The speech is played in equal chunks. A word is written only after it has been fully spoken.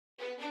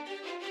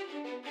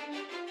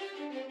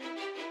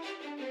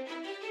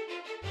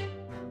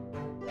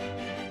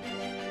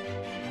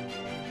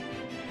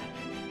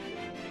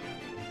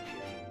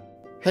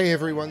Hey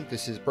everyone,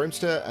 this is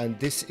Bremster, and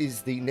this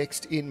is the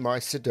next in my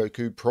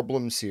Sudoku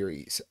Problem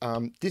series.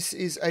 This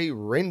is a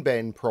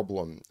Renban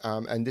problem,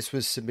 and this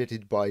was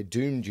submitted by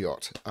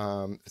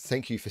Doomjot.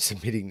 Thank you for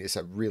submitting this,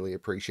 I really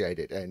appreciate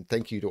it, and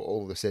thank you to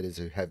all the setters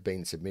who have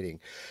been submitting.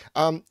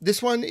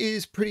 This one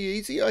is pretty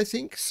easy, I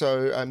think,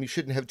 so you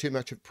shouldn't have too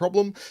much of a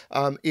problem.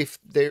 If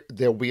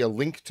there'll be a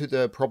link to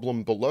the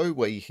problem below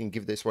where you can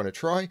give this one a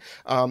try.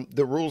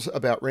 The rules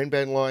about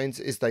Renban lines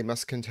is they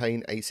must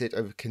contain a set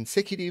of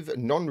consecutive,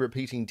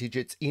 non-repeating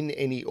digits in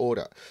any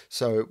order.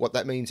 So what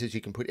that means is you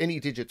can put any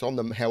digits on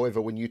them.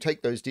 However, when you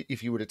take those,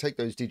 if you were to take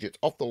those digits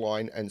off the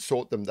line and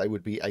sort them, they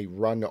would be a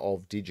run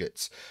of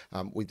digits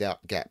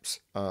without gaps.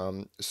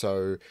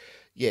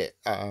 Yeah,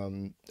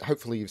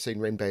 hopefully you've seen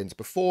Renbans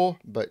before,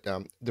 but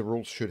the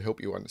rules should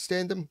help you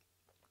understand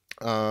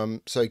them.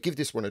 So give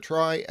this one a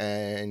try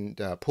and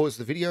pause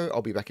the video.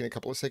 I'll be back in a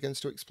couple of seconds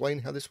to explain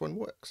how this one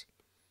works.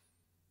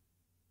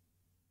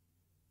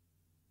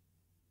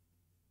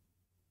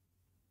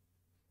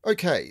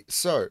 Okay,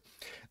 so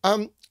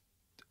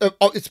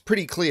it's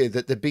pretty clear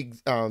that the big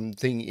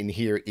thing in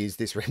here is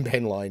this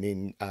Renban line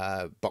in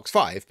box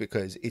 5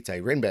 because it's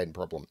a Renban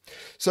problem.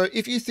 So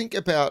if you think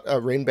about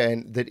a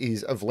Renban that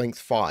is of length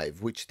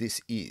 5, which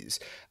this is,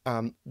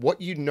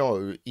 what you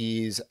know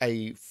is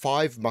a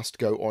 5 must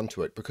go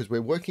onto it because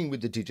we're working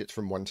with the digits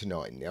from 1 to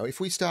 9. Now, if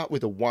we start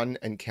with a 1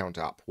 and count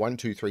up, 1,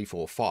 2, 3,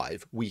 4,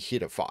 5, we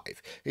hit a 5.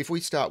 If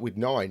we start with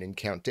 9 and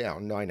count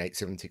down, 9, 8,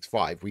 7, 6,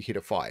 5, we hit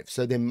a 5.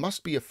 So there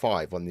must be a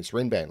 5 on this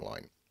Renban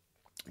line.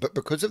 But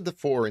because of the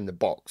 4 in the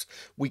box,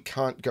 we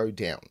can't go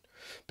down.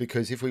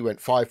 Because if we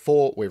went 5,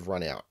 4, we've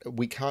run out.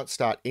 We can't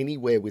start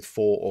anywhere with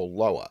 4 or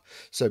lower.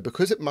 So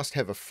because it must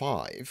have a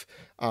 5,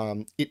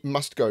 it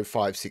must go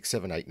 5, 6,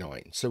 7, 8,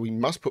 9. So we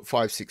must put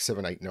 5, 6,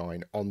 7, 8,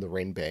 9 on the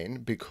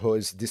Renban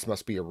because this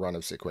must be a run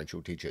of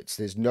sequential digits.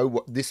 There's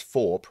no, this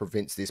 4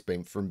 prevents this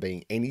from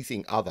being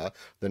anything other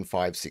than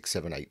 5, 6,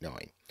 7, 8,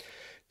 9.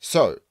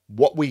 So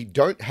what we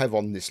don't have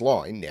on this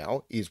line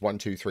now is 1,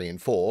 2, 3,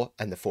 and 4,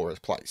 and the 4 is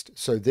placed.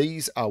 So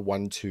these are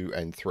 1, 2,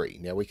 and 3.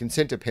 Now we can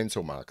center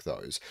pencil mark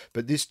those,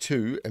 but this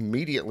 2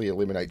 immediately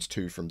eliminates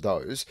 2 from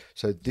those.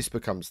 So this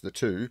becomes the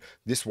 2.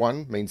 This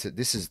 1 means that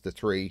this is the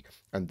 3,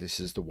 and this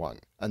is the 1.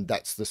 And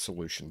that's the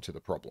solution to the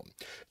problem.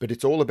 But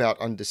it's all about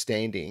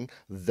understanding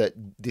that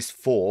this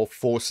 4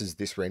 forces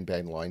this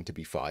Renban line to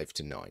be 5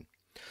 to 9.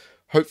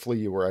 Hopefully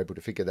you were able to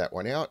figure that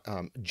one out.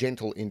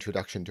 Gentle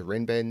introduction to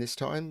Renban this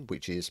time,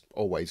 which is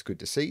always good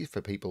to see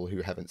for people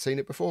who haven't seen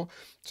it before.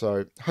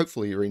 So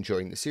hopefully you're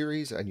enjoying the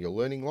series and you're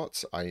learning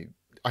lots. I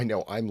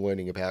know I'm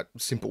learning about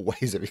simple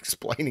ways of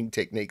explaining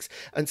techniques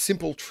and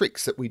simple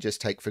tricks that we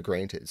just take for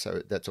granted.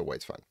 So that's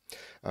always fun.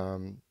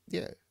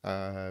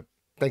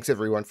 Thanks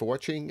everyone for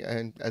watching.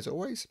 And as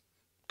always,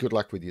 good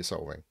luck with your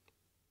solving.